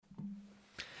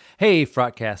Hey,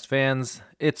 Frotcast fans,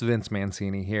 it's Vince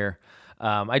Mancini here.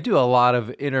 I do a lot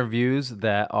of interviews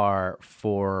that are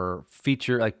for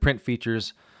print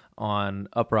features on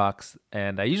Uproxx,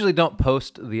 and I usually don't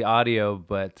post the audio,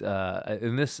 but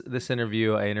in this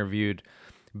interview, I interviewed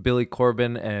Billy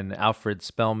Corben and Alfred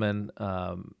Spellman.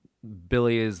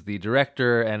 Billy is the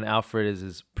director, and Alfred is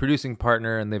his producing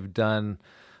partner, and they've done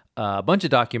a bunch of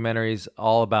documentaries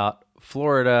all about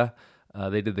Florida.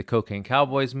 They did the Cocaine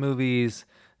Cowboys movies,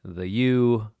 The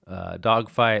U,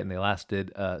 Dogfight, and they last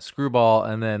did Screwball.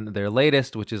 And then their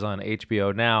latest, which is on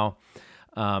HBO now,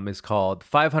 is called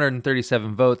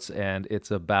 537 Votes, and it's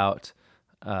about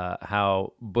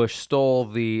how Bush stole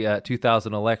the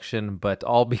 2000 election, but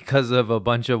all because of a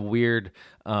bunch of weird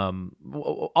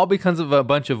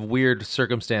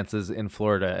circumstances in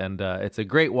Florida. And it's a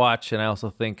great watch, and I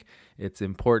also think it's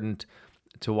important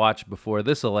to watch before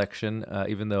this election,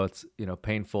 even though it's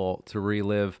painful to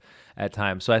relive at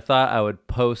times. So I thought I would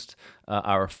post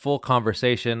our full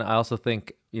conversation. I also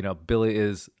think Billy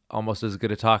is almost as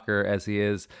good a talker as he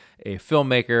is a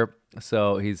filmmaker,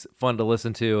 so he's fun to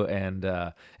listen to. And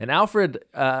Alfred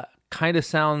kind of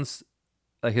sounds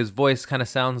like his voice kind of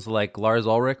sounds like Lars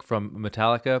Ulrich from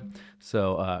Metallica.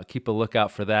 So keep a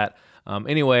lookout for that.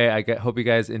 Anyway, I hope you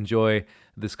guys enjoy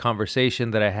this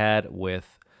conversation that I had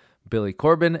with Billy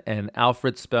Corben and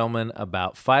Alfred Spellman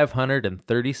about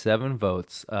 537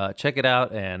 votes. Check it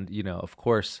out, and of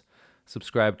course,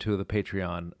 subscribe to the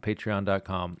Patreon,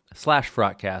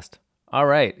 patreon.com/Frotcast. All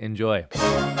right, enjoy. All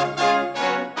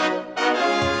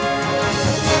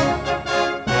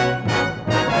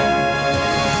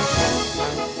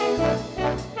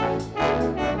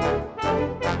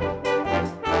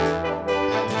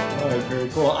right, very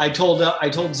cool. I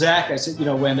told Zach, I said,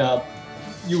 when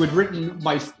you had written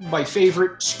my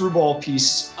favorite Screwball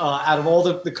piece out of all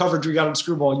the coverage we got on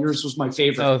Screwball, yours was my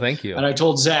favorite. Oh, thank you. And I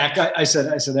told Zach, I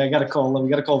said we got to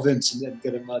call Vince and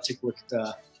get him take a look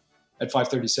at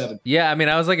 537. Yeah, I mean,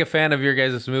 I was like a fan of your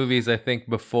guys' movies, I think,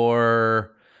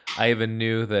 before I even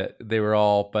knew that they were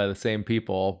all by the same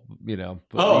people.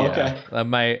 Okay.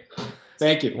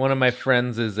 Thank you. One of my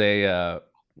friends is a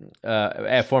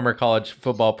former college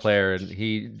football player, and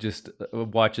he just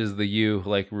watches the U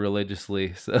like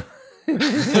religiously. So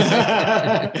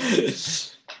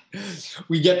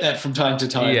we get that from time to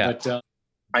time. Yeah. But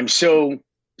I'm so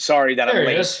sorry that I'm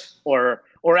late, is. or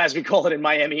as we call it in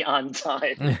Miami, on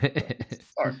time.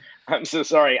 I'm so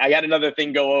sorry. I had another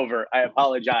thing go over. I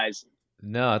apologize.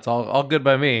 No, it's all good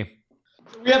by me.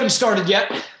 We haven't started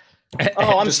yet.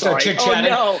 Oh, I'm Just sorry.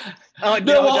 chit-chatting. Oh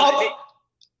no.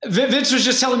 Vince was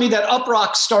just telling me that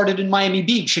Uproxx started in Miami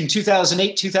Beach in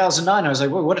 2008, 2009. I was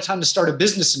like, "Whoa, what a time to start a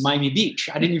business in Miami Beach."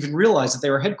 I didn't even realize that they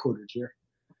were headquartered here.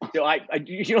 That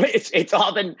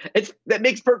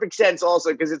makes perfect sense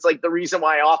also, because it's like the reason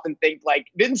why I often think like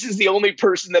Vince is the only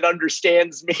person that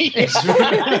understands me.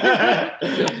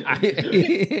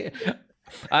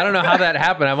 I don't know how that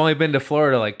happened. I've only been to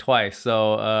Florida like twice,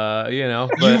 so but... You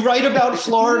write about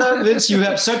Florida, Vince. You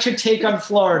have such a take on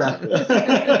Florida.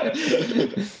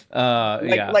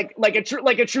 Like a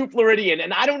true Floridian,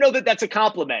 and I don't know that that's a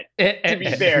compliment. To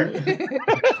be fair,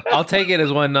 I'll take it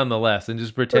as one nonetheless, and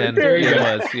just pretend it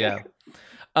was. Yeah.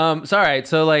 Sorry.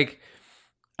 So like,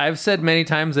 I've said many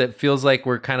times that it feels like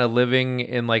we're kind of living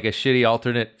in like a shitty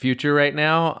alternate future right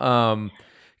now.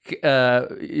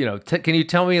 Can you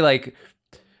tell me like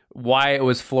why it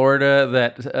was Florida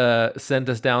that sent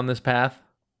us down this path,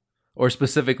 or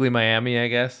specifically Miami, I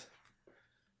guess?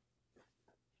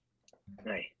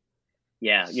 Right.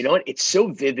 Yeah. You know what? It's so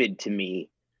vivid to me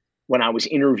when I was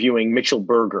interviewing Mitchell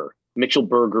Berger. Mitchell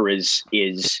Berger is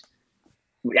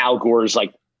Al Gore's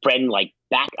like friend, like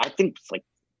back, I think it's like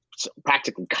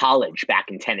practically college back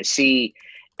in Tennessee,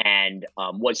 and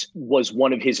was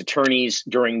one of his attorneys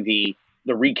during the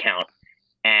recount.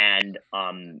 And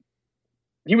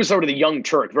he was sort of the young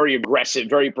Turk, very aggressive,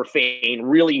 very profane,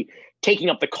 really taking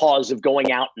up the cause of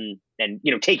going out and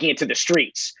taking it to the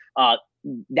streets.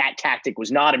 That tactic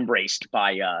was not embraced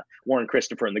by Warren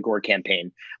Christopher and the Gore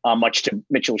campaign, much to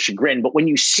Mitchell's chagrin. But when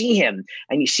you see him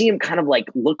and you see him kind of like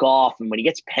look off, and when he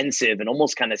gets pensive and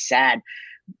almost kind of sad,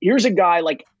 here's a guy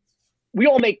like, we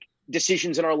all make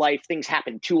decisions in our life. Things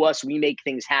happen to us. We make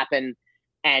things happen.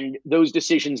 And those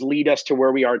decisions lead us to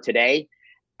where we are today.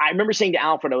 I remember saying to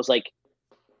Alfred, I was like,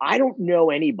 I don't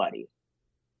know anybody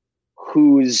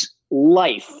whose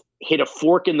life hit a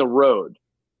fork in the road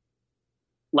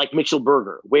like Mitchell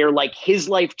Berger, where like his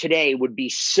life today would be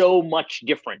so much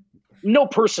different. No,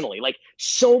 personally, like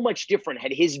so much different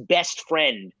had his best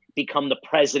friend become the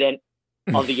president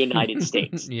of the United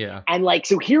States. Yeah. And like,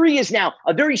 so here he is now,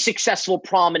 a very successful,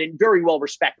 prominent, very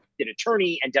well-respected elected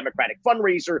attorney and Democratic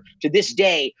fundraiser to this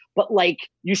day. But like,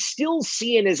 you still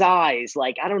see in his eyes,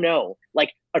 like, I don't know,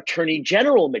 like Attorney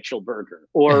General Mitchell Berger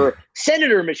or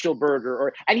Senator Mitchell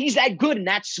Berger, and he's that good and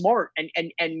that smart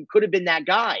and could have been that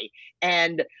guy.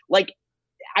 And like,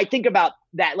 I think about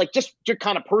that, like, just to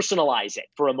kind of personalize it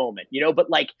for a moment, but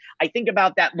like, I think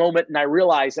about that moment and I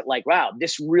realize that, like, wow,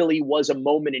 this really was a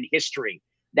moment in history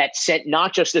that sent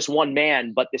not just this one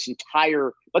man, but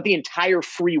the entire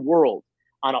free world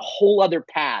on a whole other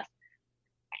path,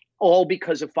 all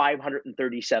because of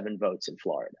 537 votes in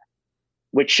Florida,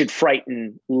 which should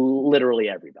frighten literally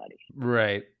everybody.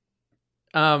 Right.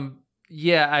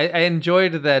 Yeah, I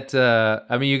enjoyed that.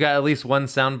 I mean, you got at least one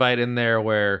soundbite in there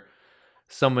where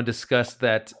someone discussed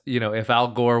that, if Al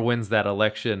Gore wins that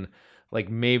election, like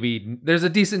maybe there's a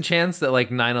decent chance that like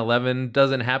 9/11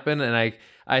 doesn't happen. And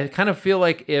I kind of feel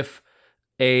like if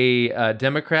a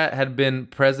Democrat had been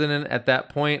president at that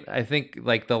point, I think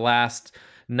like the last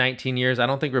 19 years, I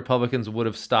don't think Republicans would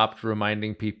have stopped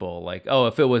reminding people like, oh,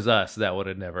 if it was us, that would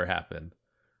have never happened.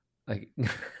 Like,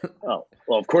 oh,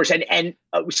 well, of course. And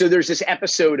so there's this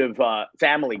episode of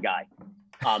Family Guy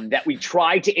that we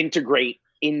tried to integrate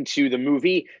into the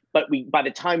movie, but by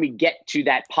the time we get to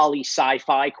that poly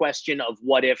sci-fi question of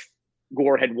what if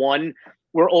Gore had won,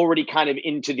 we're already kind of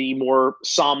into the more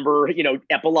somber,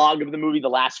 epilogue of the movie, the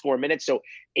last 4 minutes. So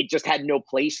it just had no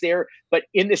place there. But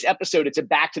in this episode, it's a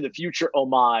Back to the Future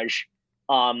homage,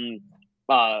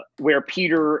 where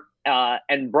Peter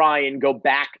and Brian go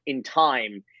back in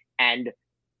time, and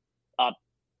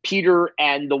Peter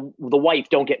and the wife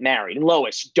don't get married, and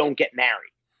Lois don't get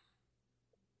married.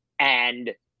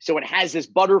 And so it has this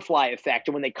butterfly effect.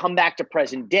 And when they come back to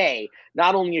present day,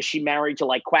 not only is she married to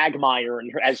like Quagmire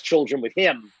and has children with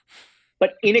him,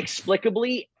 but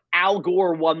inexplicably, Al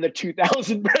Gore won the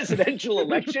 2000 presidential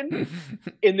election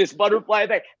in this butterfly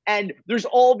effect. And there's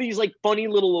all these like funny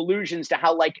little allusions to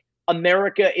how like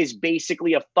America is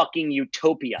basically a fucking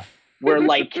utopia,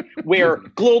 where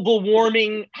global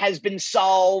warming has been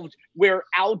solved, where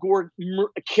Al Gore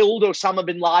killed Osama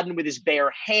bin Laden with his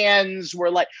bare hands,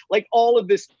 where like all of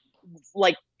this,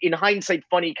 like in hindsight,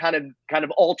 funny kind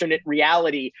of alternate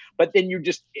reality. But then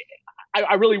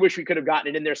I really wish we could have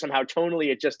gotten it in there somehow. Tonally,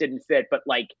 it just didn't fit. But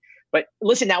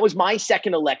listen, that was my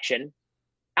second election.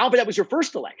 Albert, that was your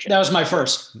first election. That was my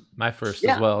first. My first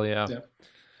as well.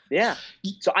 Yeah.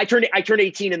 So I turned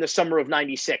 18 in the summer of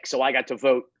 '96. So I got to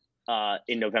vote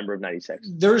in November of '96.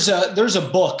 There's a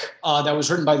book that was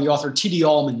written by the author T.D.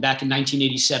 Allman back in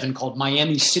 1987 called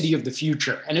Miami City of the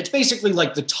Future. And it's basically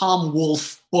like the Tom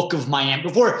Wolfe book of Miami.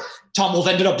 Before Tom Wolfe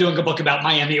ended up doing a book about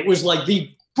Miami, it was like the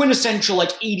quintessential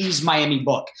like 80s Miami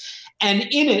book. And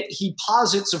in it, he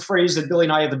posits a phrase that Billy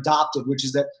and I have adopted, which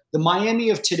is that the Miami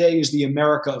of today is the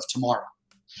America of tomorrow.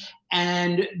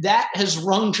 And that has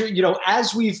rung true,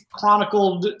 as we've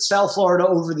chronicled South Florida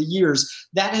over the years,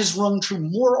 that has rung true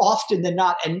more often than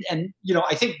not. And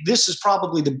I think this is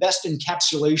probably the best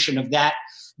encapsulation of that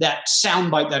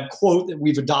soundbite, that quote that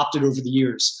we've adopted over the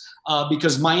years,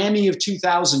 because Miami of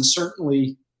 2000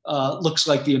 certainly looks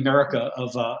like the America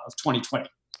of 2020.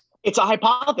 It's a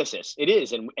hypothesis. It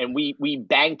is. And we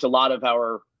banked a lot of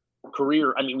our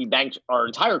career. I mean, we banked our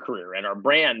entire career and our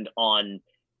brand on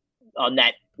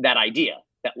that idea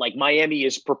that like Miami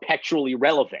is perpetually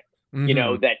relevant.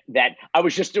 Mm-hmm. That I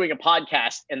was just doing a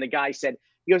podcast and the guy said,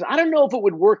 he goes, I don't know if it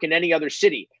would work in any other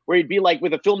city, where he'd be like,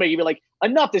 with a filmmaker, he'd be like,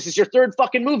 enough, this is your third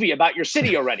fucking movie about your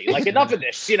city already. Like, enough of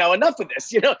this, enough of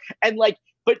this, and like,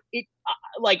 but it,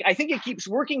 I think it keeps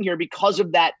working here because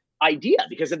of that idea,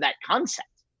 because of that concept.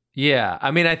 Yeah. I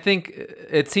mean, I think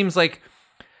it seems like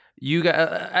you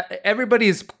got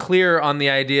everybody's clear on the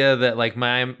idea that like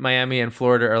Miami and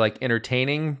Florida are like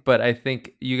entertaining, but I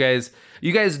think you guys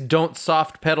don't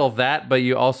soft pedal that, but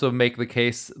you also make the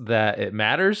case that it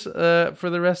matters for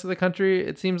the rest of the country.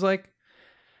 It seems like,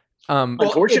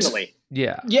 unfortunately,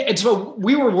 it's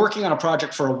we were working on a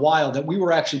project for a while that we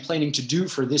were actually planning to do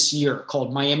for this year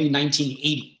called Miami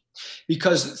 1980.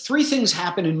 Because three things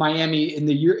happened in Miami in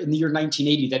the year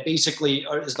 1980 that basically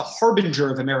is the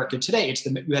harbinger of America today.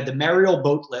 You had the Mariel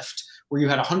boat lift, where you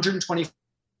had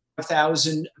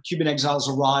 125,000 Cuban exiles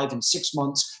arrive in 6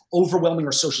 months, overwhelming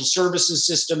our social services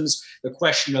systems, the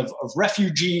question of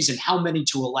refugees and how many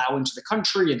to allow into the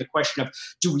country, and the question of,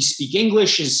 do we speak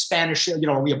English? Is Spanish,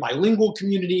 are we a bilingual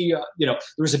community? There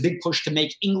was a big push to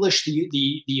make English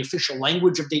the official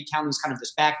language of Dade County, is kind of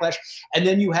this backlash. And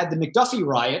then you had the McDuffie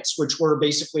riots, which were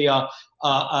basically an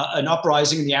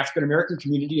uprising in the African-American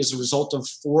community as a result of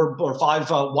 4 or 5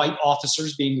 white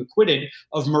officers being acquitted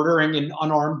of murdering an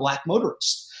unarmed black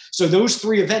motorist. So those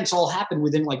three events all happened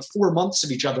within like 4 months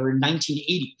of each other in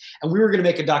 1980. And we were going to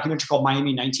make a documentary called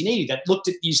Miami 1980 that looked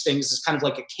at these things as kind of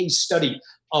like a case study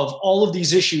of all of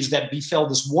these issues that befell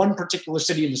this one particular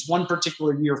city in this one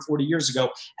particular year 40 years ago.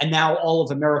 And now all of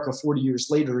America 40 years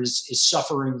later is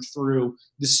suffering through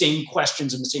the same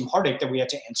questions and the same heartache that we had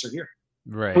to answer here.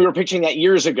 Right. We were pitching that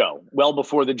years ago, well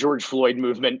before the George Floyd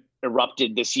movement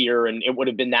erupted this year, and it would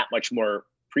have been that much more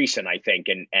prescient, I think.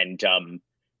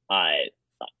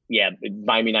 Yeah,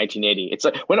 Miami 1980. It's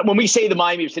like when we say the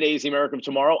Miami of today is the America of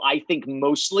tomorrow, I think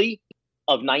mostly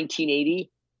of 1980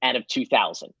 and of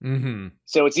 2000. Mm-hmm.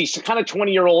 So it's these kind of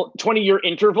 20-year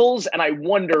intervals, and I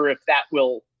wonder if that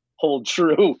will hold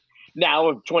true now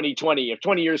of 2020. If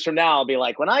 20 years from now, I'll be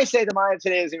like, when I say the Miami of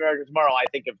today is the America of tomorrow, I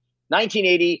think of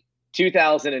 1980.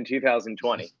 2000 and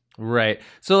 2020. Right.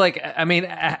 So, like, I mean,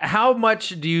 how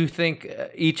much do you think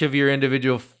each of your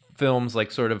individual films, like,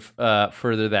 sort of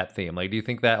further that theme? Like, do you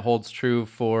think that holds true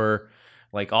for,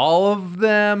 like, all of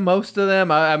them, most of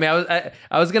them? I mean,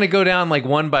 I was gonna go down like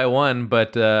one by one,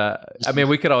 but I mean,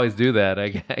 we could always do that, I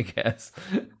guess.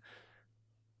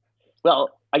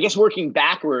 Well, I guess working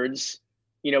backwards,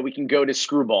 we can go to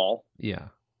Screwball. Yeah.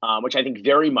 Which I think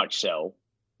very much so.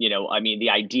 I mean,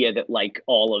 the idea that like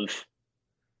all of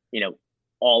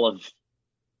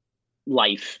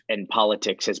life and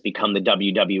politics has become the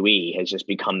WWE, has just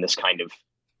become this kind of,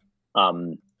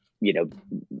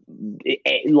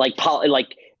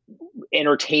 like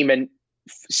entertainment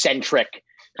centric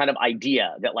kind of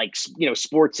idea that like,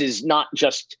 sports is not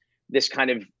just this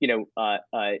kind of,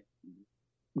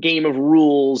 game of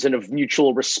rules and of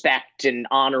mutual respect and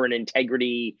honor and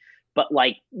integrity, but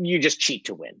like you just cheat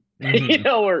to win.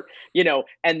 Mm-hmm.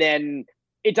 And then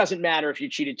it doesn't matter if you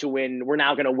cheated to win. We're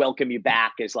now going to welcome you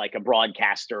back as like a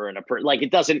broadcaster and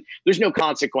there's no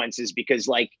consequences because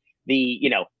like the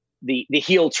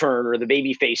heel turn or the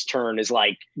baby face turn is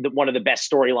like one of the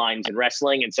best storylines in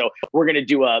wrestling. And so we're going to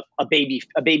do a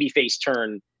baby face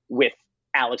turn with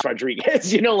Alex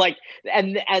Rodriguez,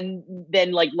 and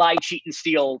then like lie, cheat, and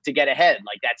steal to get ahead.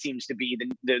 Like that seems to be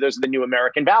those are the new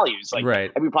American values. Like,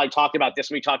 right. And we probably talked about this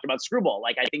when we talked about Screwball.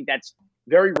 Like, I think that's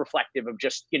very reflective of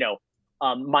just,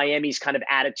 Miami's kind of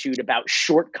attitude about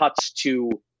shortcuts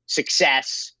to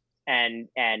success. And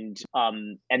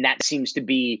that seems to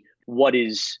be what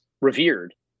is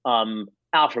revered.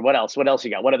 Alfred, what else? What else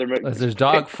you got? What other movies? There's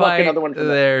Dogfight. Another one.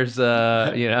 There's,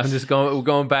 I'm just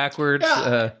going backwards.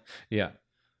 Yeah.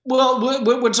 Well,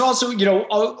 what's also,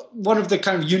 one of the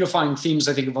kind of unifying themes,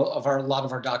 I think, of a lot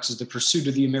of our docs is the pursuit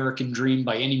of the American dream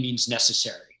by any means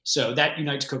necessary. So that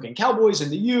unites Cocaine Cowboys and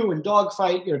the U and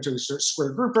Dogfight, to a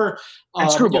Square Grouper.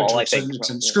 And Screwball, I think.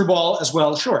 Screwball as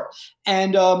well, sure.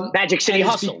 And Magic City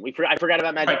Hustle. I forgot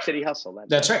about Magic City Hustle.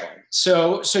 That's right.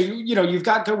 So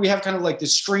we have kind of like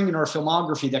this string in our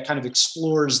filmography that kind of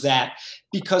explores that,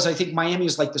 because I think Miami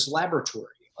is like this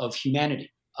laboratory of humanity.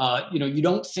 You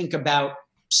don't think about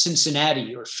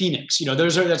Cincinnati or Phoenix.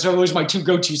 That's always my two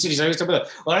go-to cities. I used to be like,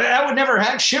 well, that would never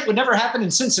happen in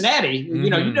Cincinnati. Mm-hmm.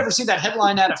 You never see that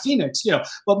headline out of Phoenix,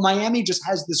 but Miami just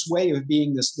has this way of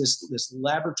being this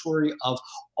laboratory of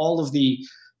all of the,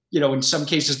 in some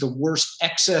cases, the worst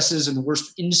excesses and the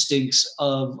worst instincts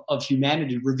of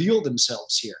humanity reveal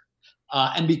themselves here.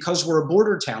 And because we're a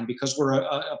border town, because we're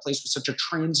a place with such a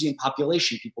transient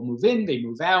population, people move in, they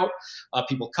move out,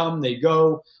 people come, they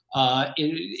go.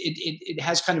 It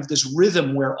has kind of this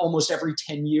rhythm where almost every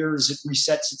 10 years it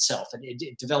resets itself and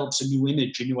it develops a new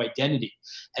image, a new identity.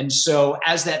 And so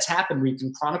as that's happened, we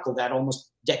can chronicle that almost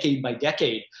decade by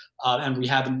decade. And we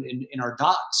have in our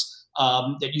docs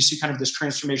that you see kind of this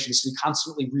transformation, this city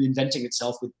constantly reinventing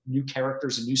itself with new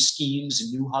characters and new schemes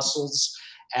and new hustles.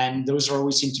 And those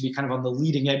always seem to be kind of on the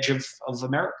leading edge of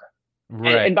America.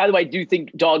 Right. And by the way, I do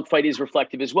think Dogfight is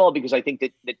reflective as well, because I think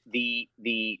that the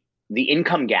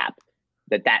income gap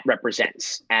that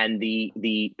represents, and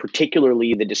the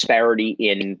particularly the disparity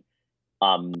in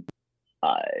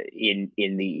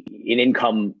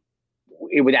income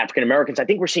with African Americans, I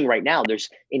think we're seeing right now, there's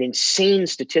an insane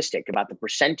statistic about the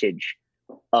percentage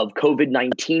of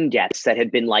COVID-19 deaths that have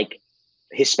been like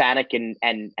Hispanic and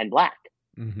Black.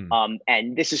 Mm-hmm.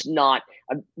 And this is not,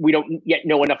 we don't yet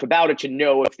know enough about it to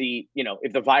know if the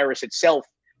virus itself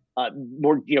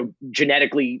more,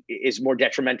 genetically is more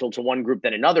detrimental to one group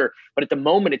than another. But at the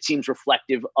moment, it seems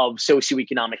reflective of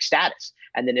socioeconomic status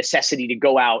and the necessity to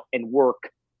go out and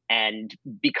work and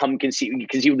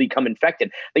conceivably become infected.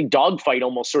 I think Dogfight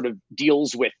almost sort of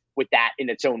deals with that in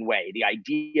its own way. The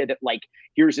idea that like,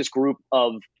 here's this group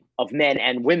of men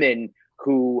and women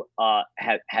who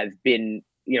have been,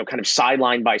 kind of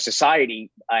sidelined by society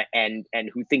and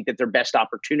who think that their best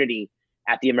opportunity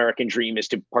at the American dream is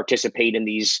to participate in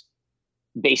these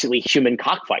basically human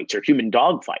cockfights or human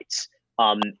dog fights.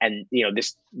 And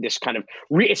this kind of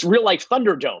it's real life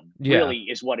Thunderdome really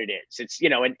is what it is. It's,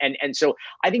 and so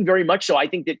I think very much so. I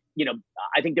think that,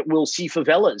 we'll see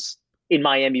favelas in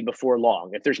Miami before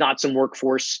long, if there's not some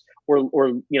workforce or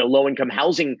low income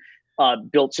housing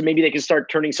built. So maybe they can start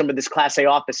turning some of this Class A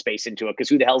office space into it, because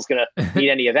who the hell's going to need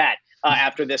any of that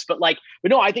after this? But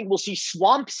no, I think we'll see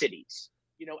swamp cities,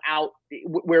 out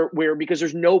where because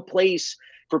there's no place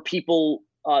for people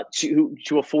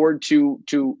to afford to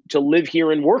live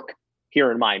here and work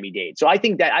here in Miami-Dade. So I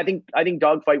think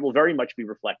Dogfight will very much be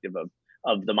reflective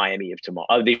of the Miami of tomorrow,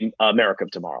 of the America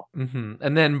of tomorrow. Mm-hmm.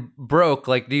 And then Broke,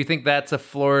 do you think that's a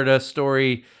Florida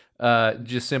story,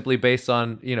 just simply based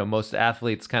on, most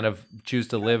athletes kind of choose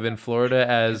to live in Florida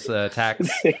as a tax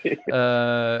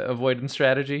avoidance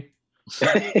strategy?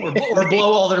 or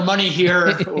blow all their money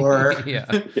here, or yeah.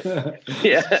 I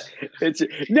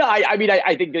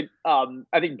think that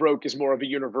I think Broke is more of a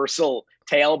universal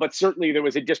tale, but certainly there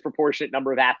was a disproportionate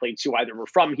number of athletes who either were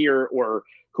from here or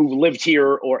who lived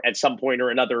here or at some point or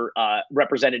another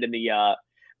represented in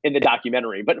the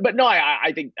documentary. But no,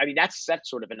 I think that's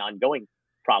sort of an ongoing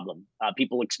problem.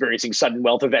 People experiencing sudden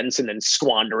wealth events and then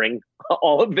squandering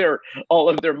all of their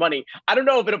money. I don't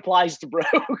know if it applies to Broke.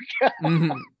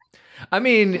 Mm-hmm. I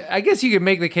mean, I guess you could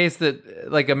make the case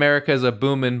that America is a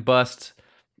boom and bust.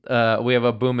 We have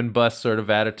a boom and bust sort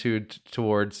of attitude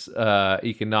towards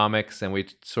economics, and we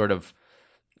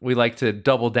like to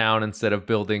double down instead of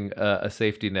building a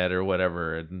safety net or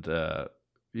whatever. And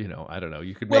I don't know.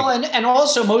 You could and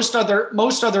also most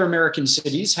other American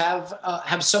cities have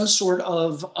some sort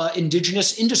of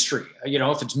indigenous industry.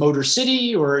 If it's Motor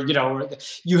City or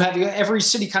you have every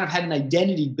city kind of had an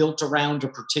identity built around a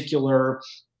particular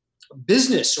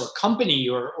business or company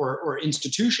or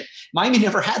institution. Miami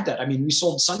never had that. I mean, we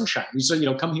sold sunshine. We said,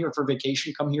 come here for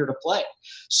vacation, come here to play.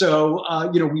 So,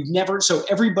 so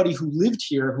everybody who lived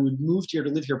here, who had moved here to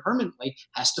live here permanently,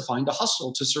 has to find a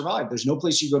hustle to survive. There's no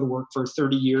place you go to work for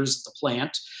 30 years at the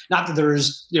plant. Not that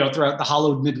there's, throughout the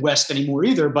hollowed Midwest anymore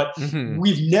either, but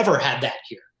we've never had that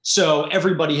here. So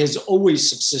everybody has always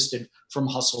subsisted from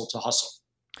hustle to hustle.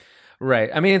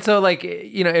 Right. I mean, so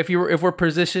if we're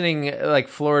positioning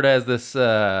Florida as this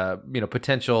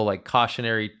potential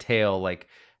cautionary tale,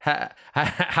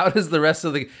 how does the rest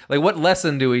of the what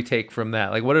lesson do we take from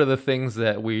that? What are the things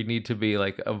that we need to be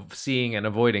of seeing and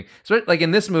avoiding? So in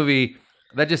this movie,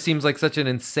 that just seems like such an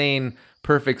insane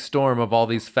perfect storm of all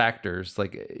these factors,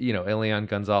 Elian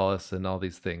Gonzalez and all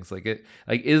these things.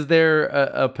 Is there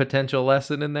a potential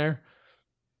lesson in there?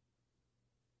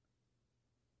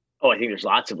 Oh, I think there's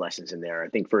lots of lessons in there. I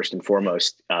think first and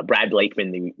foremost, Brad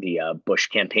Blakeman, the Bush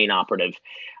campaign operative,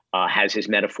 has his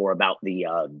metaphor about the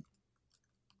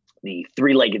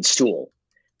three-legged stool.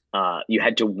 You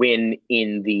had to win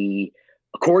in the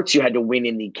courts, you had to win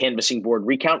in the canvassing board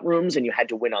recount rooms, and you had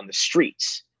to win on the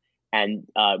streets. And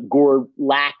Gore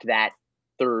lacked that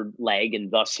third leg,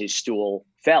 and thus his stool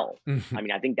fell. I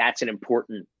mean, I think that's an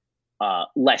important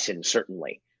lesson,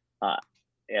 certainly.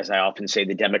 As I often say,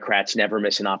 the Democrats never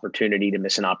miss an opportunity to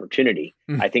miss an opportunity.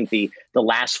 I think the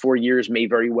last 4 years may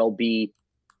very well be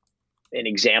an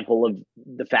example of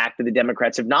the fact that the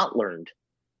Democrats have not learned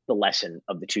the lesson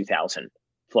of the 2000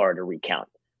 Florida recount.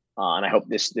 And I hope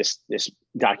this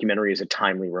documentary is a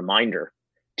timely reminder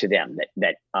to them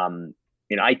that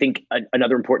I think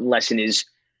another important lesson is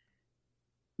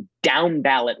down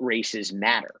ballot races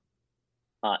matter.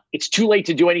 It's too late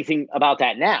to do anything about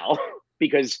that now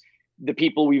because the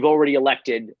people we've already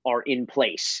elected are in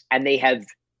place, and they have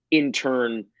in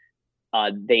turn,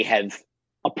 they have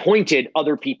appointed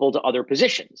other people to other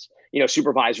positions,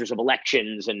 supervisors of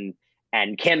elections and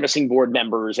canvassing board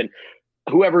members and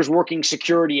whoever's working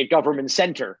security at government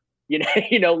center,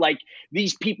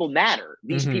 these people matter.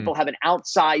 These people have an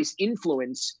outsized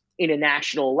influence in a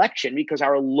national election because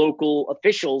our local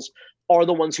officials are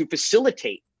the ones who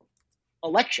facilitate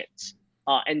elections.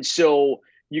 And so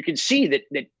you can see that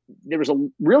there was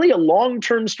really a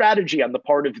long-term strategy on the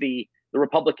part of the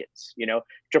Republicans,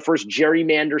 to first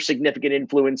gerrymander significant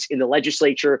influence in the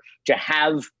legislature, to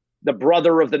have the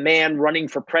brother of the man running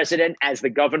for president as the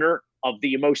governor of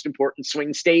the most important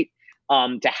swing state,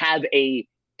 to have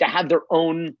their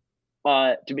own,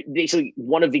 to be basically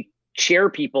one of the chair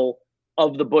people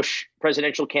of the Bush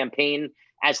presidential campaign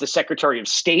as the Secretary of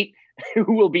State,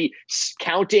 who will be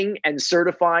counting and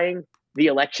certifying the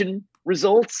election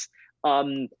results.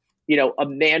 A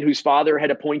man whose father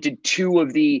had appointed two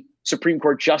of the Supreme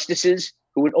Court justices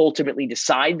who would ultimately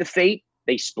decide the fate.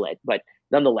 They split, but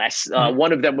nonetheless.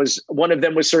 One of them was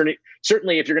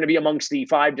certainly if you're going to be amongst the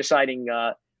 5 deciding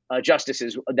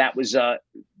justices, that was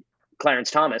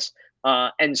Clarence Thomas.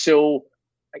 And so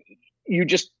you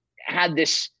just had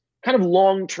this kind of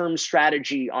long-term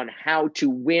strategy on how to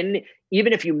win,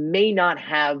 even if you may not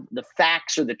have the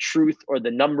facts or the truth or the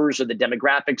numbers or the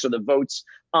demographics or the votes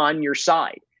on your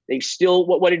side. They still,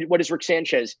 what does Rick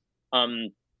Sanchez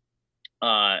say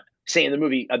in the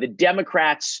movie? The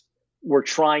Democrats were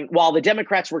trying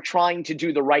to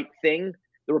do the right thing,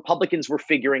 the Republicans were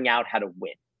figuring out how to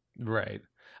win. Right.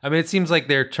 I mean, it seems like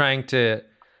they're trying to,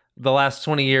 the last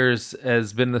 20 years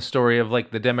has been the story of like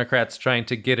the Democrats trying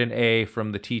to get an A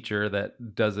from the teacher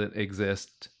that doesn't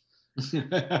exist.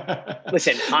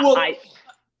 Listen, sorry,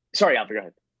 Alfred, go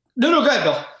ahead. No, go ahead,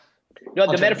 Bill.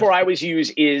 No, the metaphor I always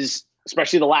use is,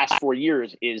 especially the last 4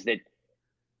 years, is that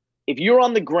if you're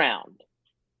on the ground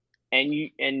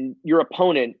and your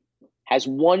opponent has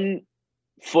one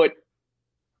foot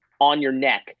on your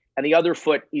neck and the other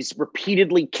foot is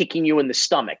repeatedly kicking you in the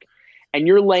stomach, and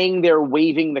you're laying there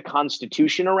waving the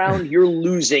Constitution around, you're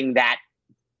losing that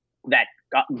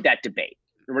debate.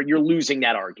 You're losing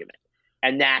that argument.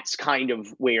 And that's kind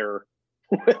of where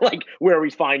we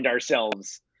find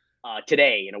ourselves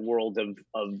today, in a world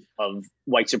of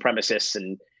white supremacists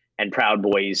and Proud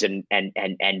Boys and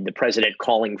the president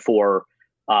calling for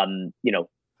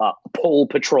poll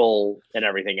patrol and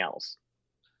everything else.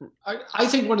 I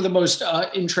think one of the most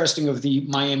interesting of the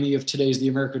Miami of today is the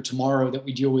America Tomorrow that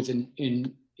we deal with in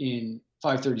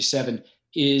 537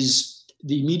 is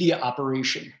the media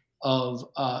operation of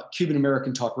Cuban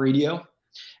American Talk Radio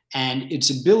and its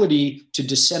ability to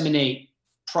disseminate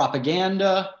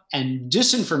propaganda and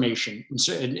disinformation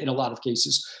in a lot of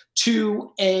cases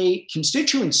to a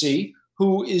constituency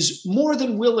who is more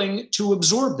than willing to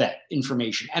absorb that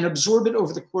information and absorb it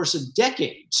over the course of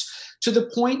decades, to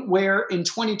the point where in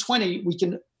 2020, we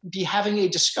can be having a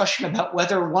discussion about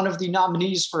whether one of the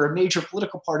nominees for a major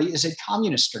political party is a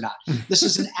communist or not. This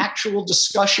is an actual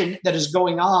discussion that is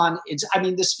going on.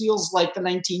 This feels like the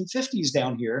 1950s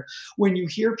down here when you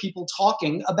hear people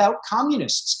talking about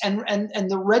communists, and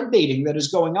the red baiting that is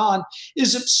going on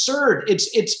is absurd.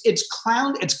 It's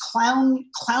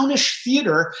clownish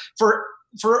theater for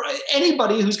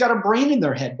anybody who's got a brain in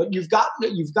their head. But you've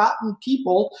gotten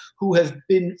people who have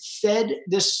been fed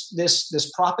this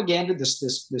propaganda,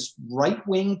 this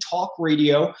right-wing talk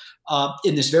radio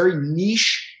in this very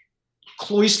niche,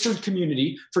 cloistered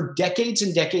community for decades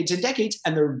and decades and decades,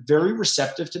 and they're very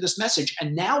receptive to this message.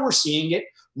 And now we're seeing it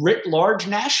writ large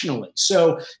nationally.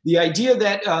 So the idea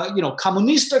that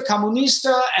comunista,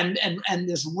 and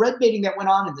this red baiting that went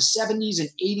on in the 70s and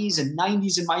 80s and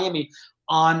 90s in Miami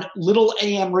on little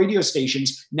AM radio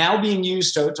stations now being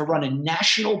used to run a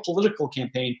national political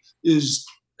campaign is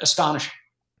astonishing.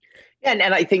 And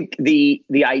I think the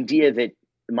idea that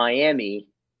Miami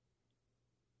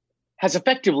has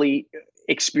effectively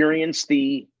experienced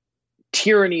the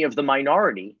tyranny of the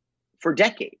minority for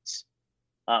decades.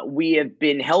 We have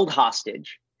been held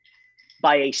hostage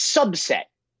by a subset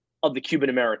of the Cuban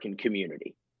American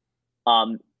community.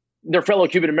 Their fellow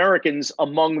Cuban Americans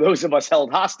among those of us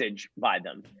held hostage by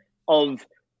them, of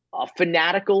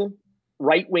fanatical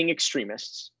right-wing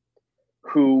extremists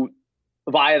who,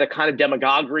 via the kind of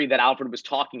demagoguery that Alfred was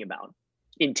talking about,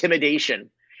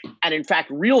 intimidation, and in fact,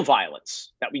 real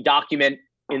violence that we document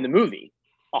in the movie,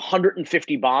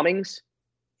 150 bombings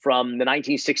from the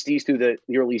 1960s through the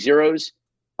early zeros,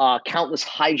 countless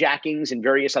hijackings and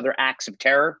various other acts of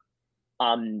terror,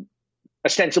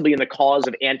 ostensibly in the cause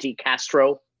of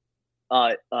anti-Castro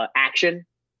action.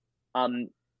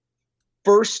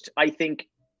 First, I think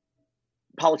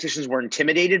politicians were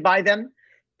intimidated by them,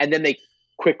 and then they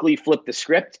quickly flipped the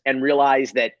script and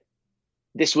realized that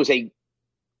this was a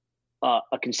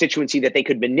constituency that they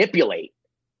could manipulate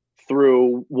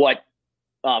through what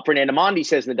Fernando Mondi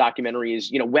says in the documentary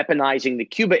is, weaponizing the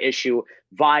Cuba issue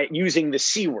by using the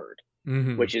C word,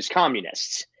 which is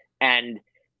communists. And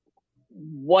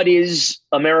what is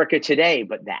America today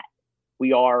but that?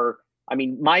 We are,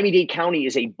 Miami-Dade County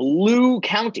is a blue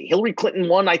county. Hillary Clinton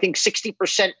won, I think,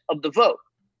 60% of the vote.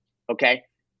 Okay.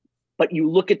 But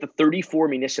you look at the 34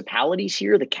 municipalities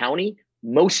here, the county,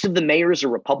 most of the mayors are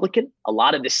Republican. A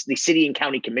lot of the city and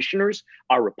county commissioners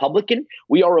are Republican.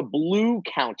 We are a blue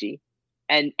county.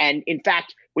 And in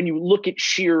fact, when you look at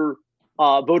sheer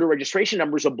voter registration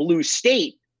numbers, a blue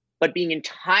state, but being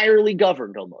entirely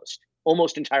governed,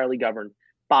 almost entirely governed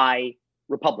by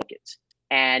Republicans.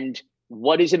 And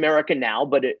what is America now?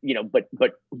 But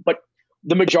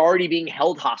the majority being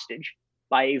held hostage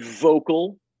by a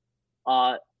vocal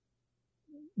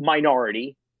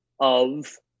minority of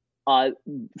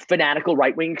fanatical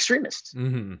right-wing extremists.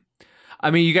 Mm-hmm. I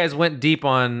mean, you guys went deep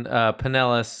on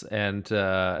Pinellas, and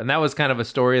that was kind of a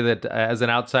story that, as an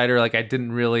outsider, like I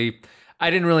didn't really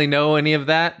know any of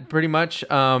that. Pretty much,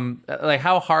 like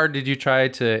how hard did you try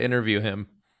to interview him?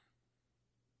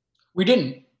 We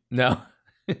didn't. No.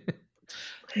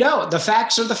 No, the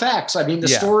facts are the facts. I mean, the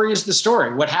Yeah. story is the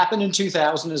story. What happened in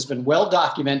 2000 has been well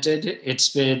documented. It's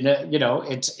been,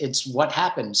 it's what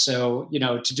happened. So,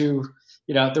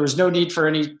 there was no need for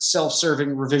any self-serving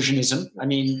revisionism. I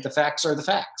mean, the facts are the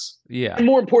facts. Yeah. And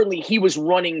more importantly, he was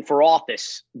running for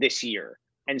office this year.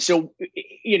 And so,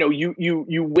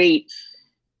 you wait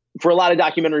for a lot of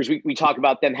documentaries. We talk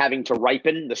about them having to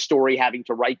ripen, the story having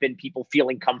to ripen, people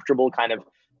feeling comfortable kind of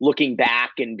looking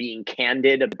back and being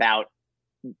candid about,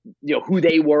 who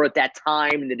they were at that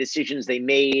time and the decisions they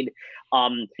made.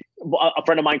 A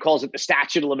friend of mine calls it the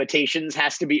statute of limitations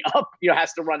has to be up,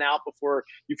 has to run out before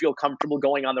you feel comfortable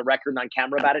going on the record and on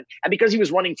camera about it. And because he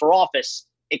was running for office,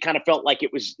 it kind of felt like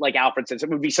it was, like Alfred said, it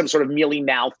would be some sort of mealy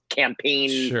mouth campaign,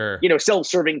 Sure.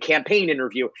 Self-serving campaign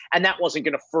interview. And that wasn't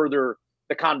going to further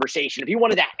the conversation. If he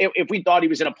wanted to, if we thought he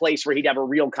was in a place where he'd have a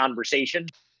real conversation,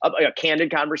 a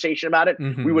candid conversation about it,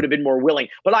 Mm-hmm. we would have been more willing.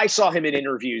 But I saw him in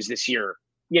interviews this year,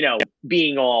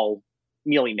 being all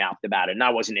mealy-mouthed about it, and I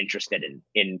wasn't interested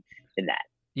in that.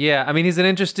 Yeah, I mean, he's an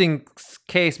interesting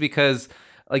case because,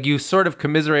 like, you sort of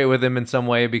commiserate with him in some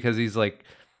way because he's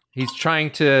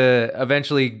trying to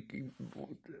eventually,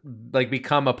 like,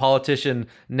 become a politician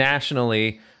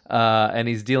nationally, and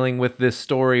he's dealing with this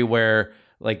story where,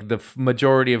 like, the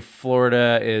majority of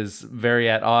Florida is very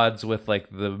at odds with, like,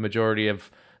 the majority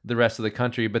of the rest of the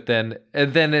country. But then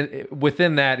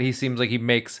within that, he seems like he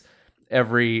makes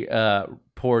every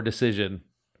poor decision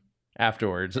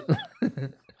afterwards.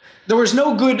 There was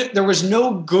no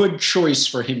good choice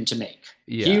for him to make.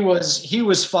 Yeah. He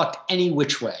was fucked any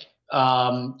which way.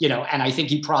 And I think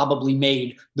he probably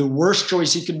made the worst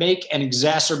choice he could make and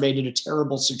exacerbated a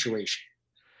terrible situation.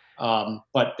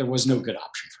 But there was no good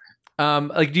option for him.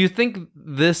 Like, do you think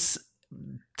this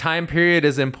time period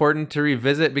is important to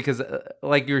revisit? Because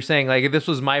like you were saying, like, this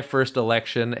was my first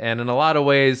election, and in a lot of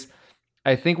ways,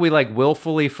 I think we, like,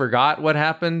 willfully forgot what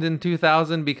happened in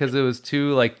 2000 because it was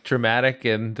too, like, traumatic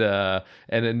and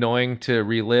annoying to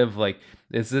relive. Like,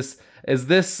 is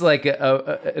this like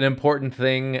an important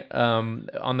thing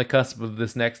on the cusp of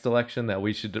this next election that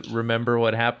we should remember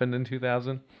what happened in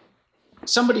 2000?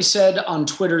 Somebody said on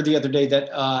Twitter the other day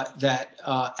that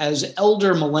as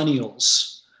elder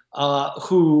millennials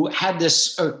who had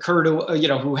this occur to,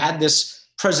 who had this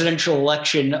presidential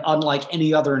election unlike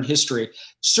any other in history,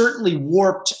 certainly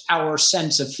warped our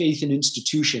sense of faith in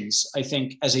institutions, I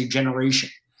think, as a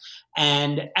generation.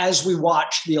 And as we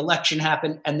watched the election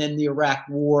happen, and then the Iraq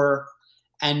War,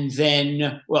 and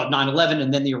then, 9/11,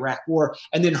 and then the Iraq War,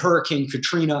 and then Hurricane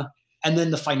Katrina, and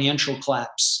then the financial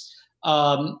collapse,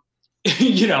 our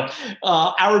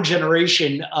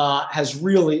generation has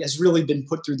really been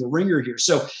put through the ringer here.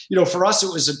 So, for us,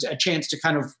 it was a chance to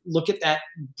kind of look at that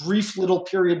brief little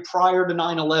period prior to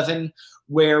 9/11,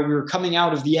 where we were coming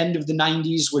out of the end of the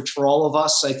 90s, which for all of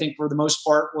us, I think for the most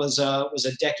part, was a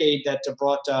decade that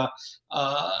brought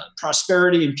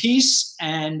prosperity and peace.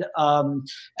 And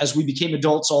as we became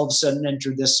adults, all of a sudden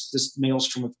entered this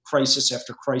maelstrom of crisis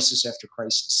after crisis after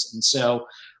crisis. And so,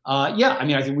 I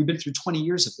think we've been through 20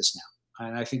 years of this now.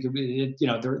 And I think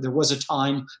there was a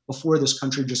time before this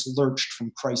country just lurched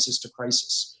from crisis to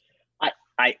crisis.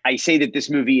 I say that this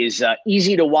movie is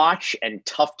easy to watch and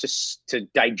tough to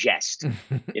digest,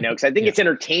 because I think it's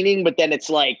entertaining, but then it's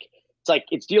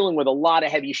dealing with a lot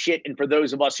of heavy shit. And for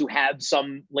those of us who have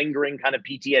some lingering kind of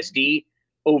PTSD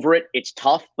over it, it's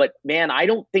tough. But man, I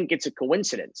don't think it's a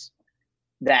coincidence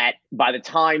that by the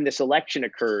time this election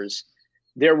occurs,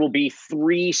 there will be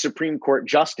 3 Supreme Court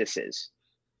justices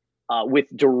with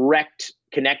direct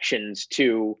connections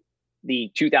to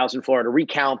the 2000 Florida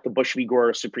recount, the Bush v.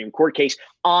 Gore Supreme Court case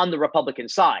on the Republican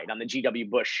side, on the G.W.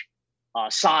 Bush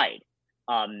side.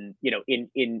 In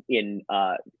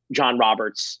John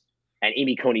Roberts and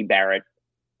Amy Coney Barrett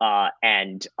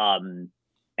and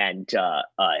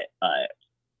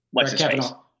what's his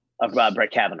face?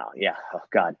 Brett Kavanaugh. Yeah. Oh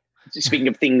God. Speaking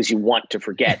of things you want to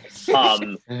forget.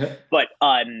 But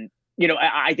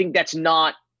I think that's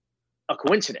not a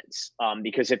coincidence,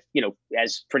 because if,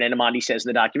 as Fernando Monti says in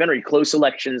the documentary, close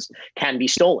elections can be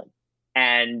stolen.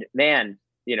 And man,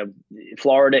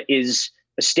 Florida is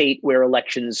a state where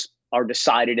elections are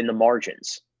decided in the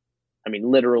margins. I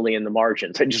mean, literally in the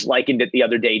margins. I just likened it the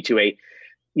other day to a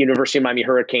University of Miami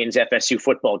Hurricanes FSU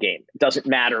football game. It doesn't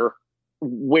matter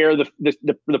where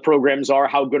the programs are,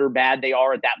 how good or bad they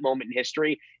are at that moment in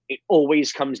history, it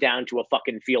always comes down to a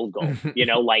fucking field goal,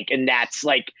 and that's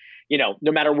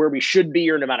no matter where we should be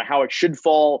or no matter how it should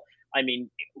fall. I mean,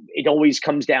 it always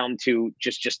comes down to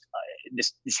just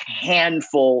this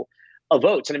handful of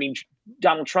votes. And I mean,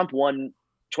 Donald Trump won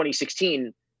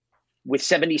 2016 with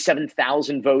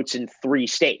 77,000 votes in 3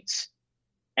 states.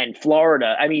 And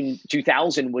Florida,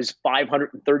 2000 was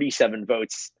 537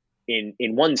 votes in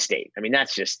 1 state. I mean,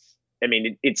 that's just,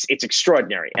 it's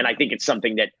extraordinary. And I think it's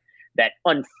something that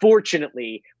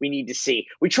unfortunately we need to see.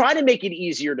 We try to make it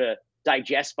easier to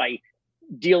digest by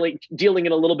dealing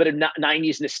in a little bit of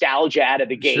 90s nostalgia out of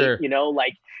the gate. Sure.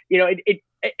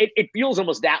 It feels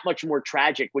almost that much more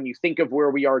tragic when you think of where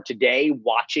we are today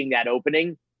watching that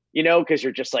opening, because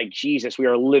you're just like, Jesus, we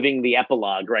are living the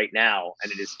epilogue right now.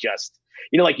 And it is just,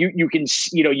 you can,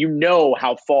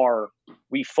 how far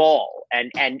we fall.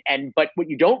 But what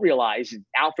you don't realize,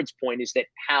 Alfred's point, is that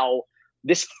how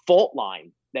this fault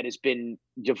line that has been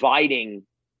dividing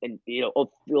and,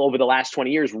 over the last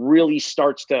 20 years really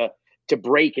starts to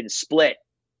break and split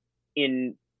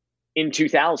in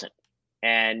 2000.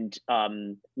 And,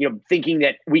 thinking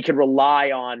that we could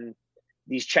rely on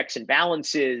these checks and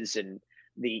balances and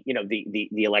the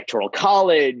Electoral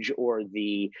College or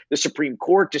the Supreme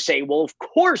Court to say, well, of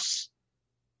course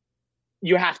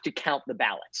you have to count the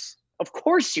ballots. Of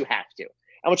course you have to.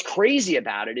 And what's crazy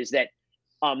about it is that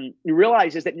you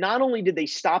realize is that not only did they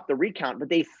stop the recount, but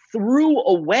they threw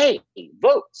away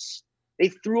votes.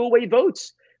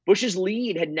 Bush's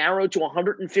lead had narrowed to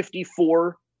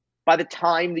 154 by the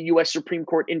time the U.S. Supreme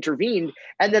Court intervened.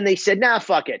 And then they said, nah,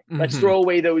 fuck it. Let's throw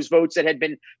away those votes that had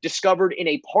been discovered in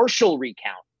a partial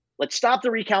recount. Let's stop the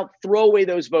recount, throw away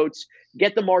those votes,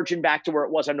 get the margin back to where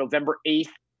it was on November 8th,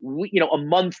 a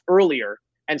month earlier,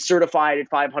 and certify it at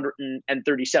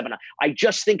 537. I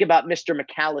just think about Mr.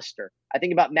 McAllister. I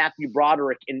think about Matthew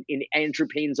Broderick in Andrew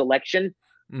Payne's election.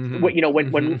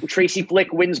 When Tracy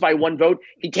Flick wins by 1 vote,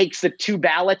 he takes the 2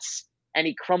 ballots and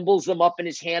he crumbles them up in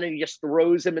his hand and he just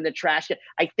throws them in the trash.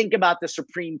 I think about the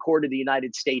Supreme Court of the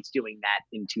United States doing that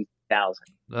in 2000.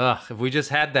 If we just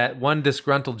had that one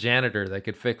disgruntled janitor that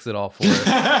could fix it all for us.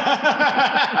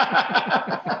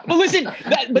 But listen,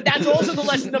 but that's also the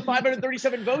lesson of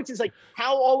 537 votes is like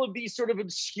how all of these sort of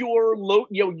obscure,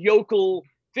 yokel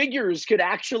figures could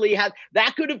actually have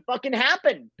that could have fucking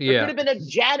happened. There could have been a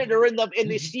janitor in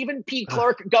the Stephen P.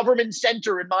 Clark Government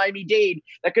Center in Miami-Dade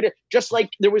that could have, just like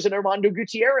there was an Armando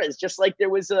Gutierrez, just like there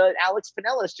was a Alex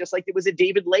Pinellas, just like there was a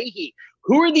David Leahy.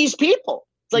 Who are these people?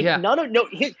 It's like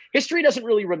history doesn't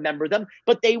really remember them,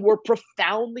 but they were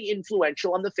profoundly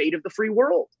influential on the fate of the free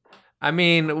world. I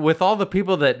mean, with all the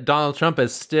people that Donald Trump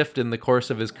has stiffed in the course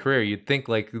of his career, you'd think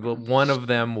like one of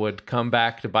them would come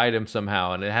back to bite him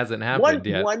somehow, and it hasn't happened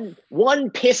yet. One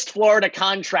pissed Florida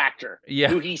contractor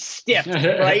who he stiffed,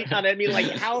 right? And I mean, like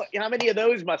how many of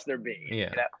those must there be?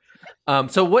 Yeah.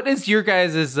 So what is your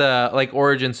guys'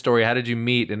 origin story? How did you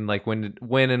meet, and like when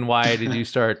and why did you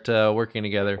start working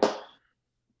together?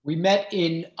 We met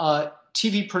in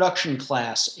TV production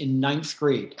class in 9th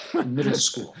grade in middle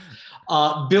school.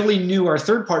 Billy knew our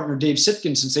third partner, Dave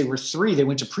Sitkin, since they were 3. They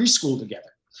went to preschool together.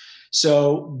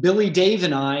 So Billy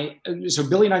and I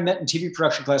met in TV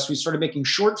production class. We started making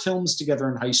short films together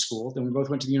in high school. Then we both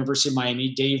went to the University of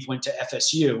Miami. Dave went to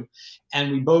FSU.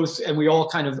 And we all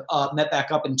kind of met back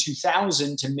up in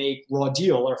 2000 to make Raw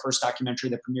Deal, our first documentary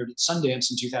that premiered at Sundance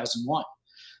in 2001.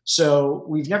 So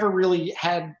we've never really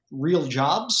had real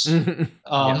jobs.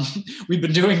 We've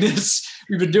been doing this.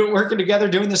 We've been working together,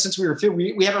 doing this since we were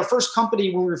 15. We had our first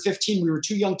company when we were 15. We were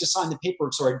too young to sign the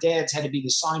paperwork, so our dads had to be the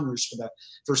signers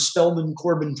for Spellman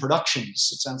Corbin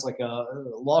Productions. It sounds like a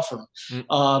law firm,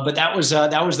 but that was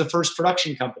the first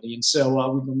production company, and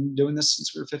so we've been doing this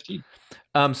since we were 15.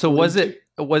 So was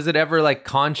it ever like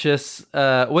conscious?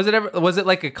 Was it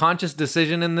like a conscious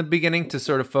decision in the beginning to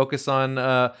sort of focus on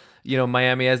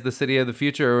Miami as the city of the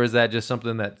future, or was that just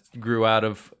something that grew out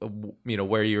of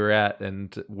where you were at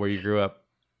and where you grew up?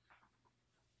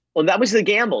 Well, that was the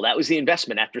gamble. That was the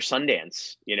investment after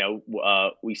Sundance.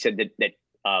 We said that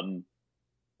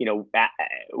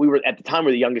we were at the time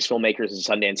we're the youngest filmmakers in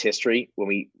Sundance history when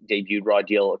we debuted Raw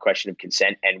Deal: A Question of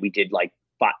Consent, and we did like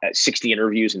 60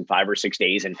 interviews in 5 or 6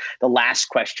 days. And the last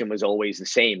question was always the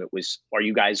same. It was, are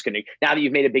you guys going to, now that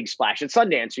you've made a big splash at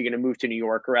Sundance, are you going to move to New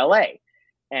York or LA?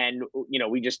 And,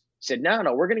 we just said, no,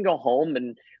 we're going to go home.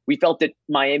 And we felt that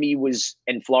Miami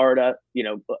and Florida,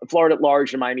 Florida at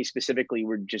large and Miami specifically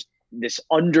were just this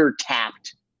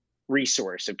under-tapped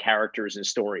resource of characters and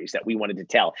stories that we wanted to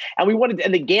tell. And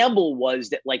and the gamble was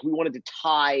that like, we wanted to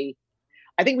tie,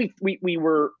 I think we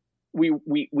were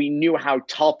we knew how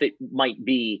tough it might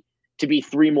be to be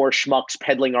three more schmucks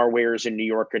peddling our wares in New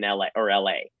York and LA.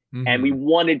 Mm-hmm. And we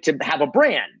wanted to have a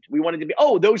brand. We wanted to be,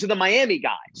 oh, those are the Miami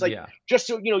guys. Like, just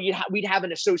so, you know, we'd have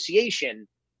an association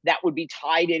that would be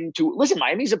tied into, listen,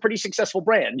 Miami's a pretty successful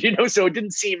brand, you know? So it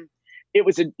didn't seem, it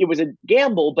was a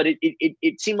gamble, but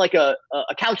it seemed like a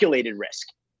calculated risk.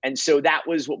 And so that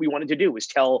was what we wanted to do, was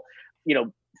tell, you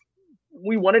know,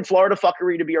 we wanted Florida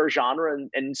fuckery to be our genre,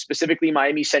 and specifically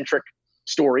Miami centric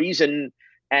stories. And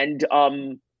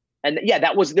yeah,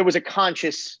 there was a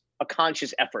conscious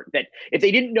effort that if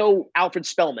they didn't know Alfred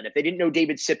Spellman, if they didn't know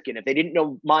David Sipkin, if they didn't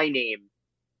know my name,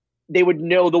 they would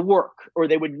know the work, or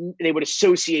they would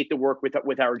associate the work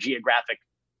with our geographic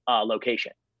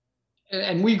location.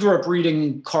 And we grew up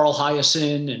reading Carl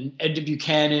Hyacin and Ed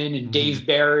Buchanan and Dave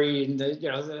Barry and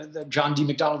the John D.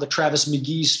 McDonald, the Travis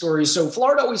McGee stories. So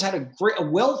Florida always had a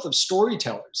wealth of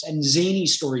storytellers and zany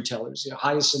storytellers.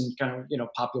 Hyacin kind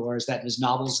of popularized that in his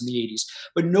novels in the 80s,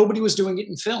 but nobody was doing it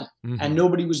in film, and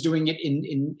nobody was doing it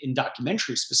in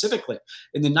documentary specifically.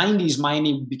 In the 90s,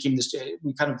 Miami became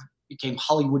became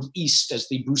Hollywood East, as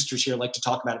the boosters here like to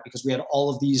talk about it, because we had all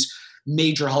of these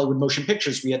major Hollywood motion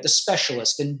pictures. We had The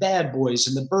Specialist and Bad Boys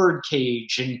and The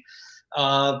Birdcage and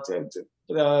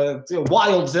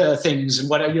Wild Things and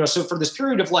what. So for this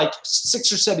period of like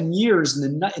 6 or 7 years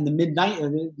in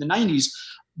the 90s,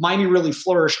 Miami really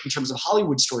flourished in terms of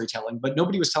Hollywood storytelling, but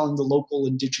nobody was telling the local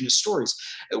indigenous stories.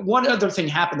 One other thing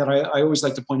happened that I always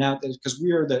like to point out, that because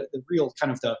we are the real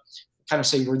kind of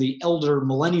say we're the elder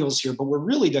millennials here, but we're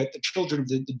really the children of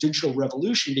the digital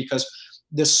revolution, because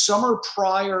the summer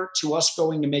prior to us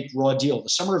going to make Raw Deal, the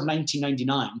summer of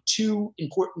 1999, two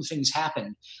important things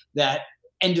happened that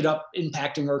ended up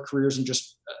impacting our careers in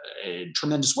just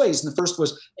tremendous ways. And the first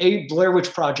was Blair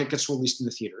Witch Project gets released in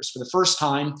the theaters. For the first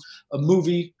time, a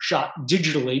movie shot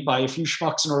digitally by a few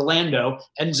schmucks in Orlando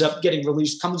ends up getting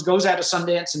released, goes out of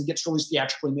Sundance and gets released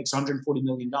theatrically and makes $140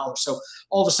 million. So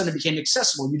all of a sudden it became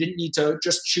accessible. You didn't need to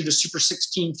just shoot a Super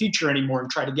 16 feature anymore and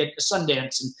try to get to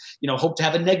Sundance and, hope to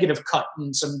have a negative cut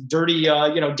and some dirty,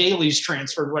 dailies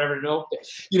transferred, whatever.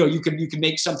 You could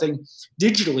make something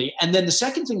digitally. And then the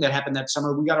second thing that happened that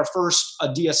summer, we got our first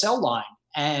DSL line,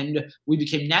 and we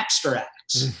became Napster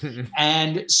addicts.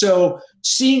 And so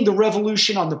seeing the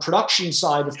revolution on the production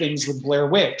side of things with Blair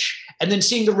Witch, and then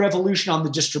seeing the revolution on the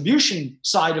distribution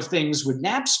side of things with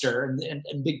Napster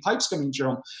and Big Pipes coming to your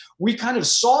home, we kind of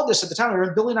saw this at the time. I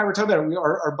remember Billy and I were talking about it.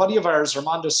 Our buddy of ours,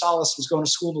 Armando Salas, was going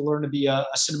to school to learn to be a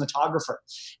cinematographer,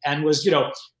 and was,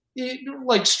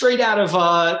 like straight out of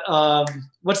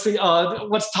what's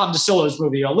Tom DeSillo's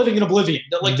movie, Living in Oblivion,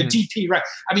 the DP, right?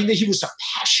 I mean, he was a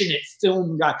passionate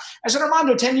film guy. I said,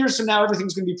 Armando, 10 years from now,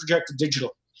 everything's going to be projected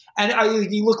digital. And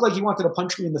he looked like he wanted to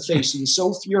punch me in the face. He was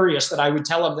so furious that I would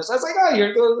tell him this. I was like, oh,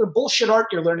 the bullshit art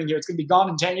you're learning here, it's going to be gone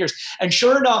in 10 years. And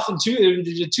sure enough, in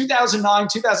 2009,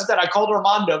 2010, I called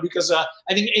Armando because I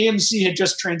think AMC had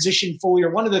just transitioned fully,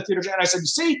 or one of the theaters. And I said,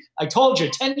 see, I told you,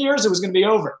 10 years, it was going to be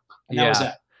over. And that was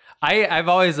that. I've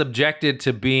always objected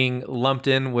to being lumped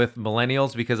in with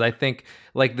millennials, because I think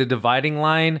like the dividing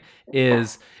line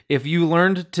is if you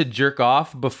learned to jerk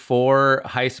off before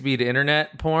high-speed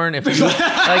internet porn, if you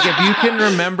can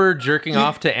remember jerking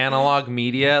off to analog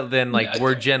media, then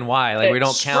we're Gen Y. Like we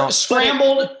don't count.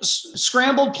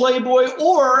 Scrambled Playboy,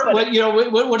 or what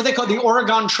do they call the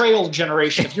Oregon Trail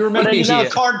generation? If you remember the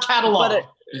card catalog.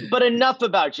 But enough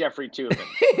about Jeffrey Toobin.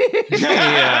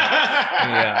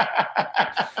 Yeah.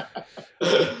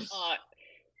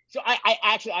 So I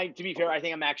actually, to be fair, I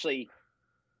think I'm actually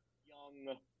young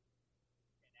Gen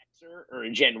Xer or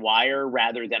a Gen Yer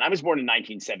rather than, I was born in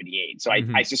 1978. So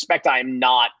I suspect I'm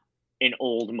not an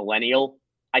old millennial.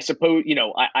 I suppose,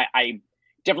 I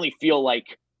definitely feel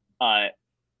like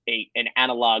an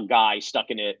analog guy stuck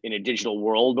in a digital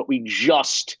world, but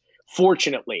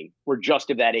fortunately, we're just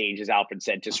of that age, as Alfred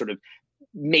said, to sort of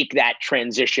make that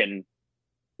transition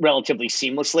relatively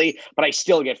seamlessly. But I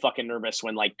still get fucking nervous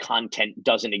when content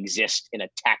doesn't exist in a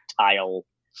tactile,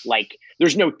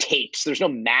 there's no tapes, there's no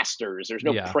masters, there's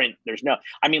no print, there's no,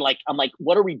 I'm like,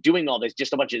 what are we doing all this?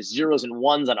 Just a bunch of zeros and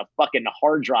ones on a fucking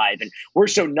hard drive. And we're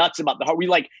so nuts about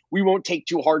we won't take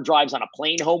 2 hard drives on a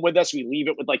plane home with us. We leave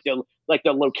it with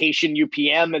the location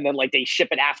UPM, and then they ship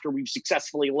it after we've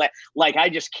successfully I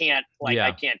just can't,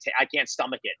 I can't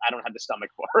stomach it. I don't have the stomach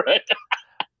for it.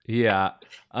 Yeah.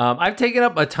 I've taken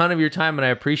up a ton of your time and I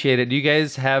appreciate it. Do you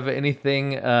guys have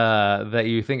anything that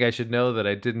you think I should know that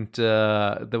I didn't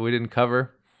that we didn't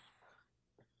cover?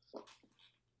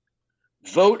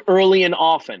 Vote early and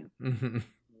often. There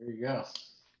you go.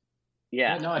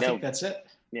 Yeah. No, I think that's it.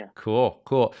 Yeah.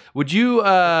 Cool. Would you,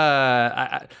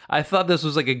 I thought this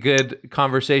was like a good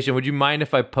conversation. Would you mind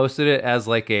if I posted it as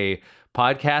like a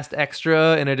podcast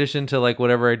extra in addition to like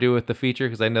whatever I do with the feature?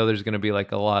 Because I know there's going to be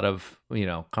like a lot of,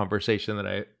 conversation that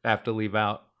I have to leave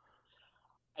out.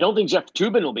 I don't think Jeff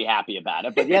Toobin will be happy about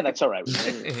it, but yeah, that's all right.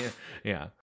 Yeah.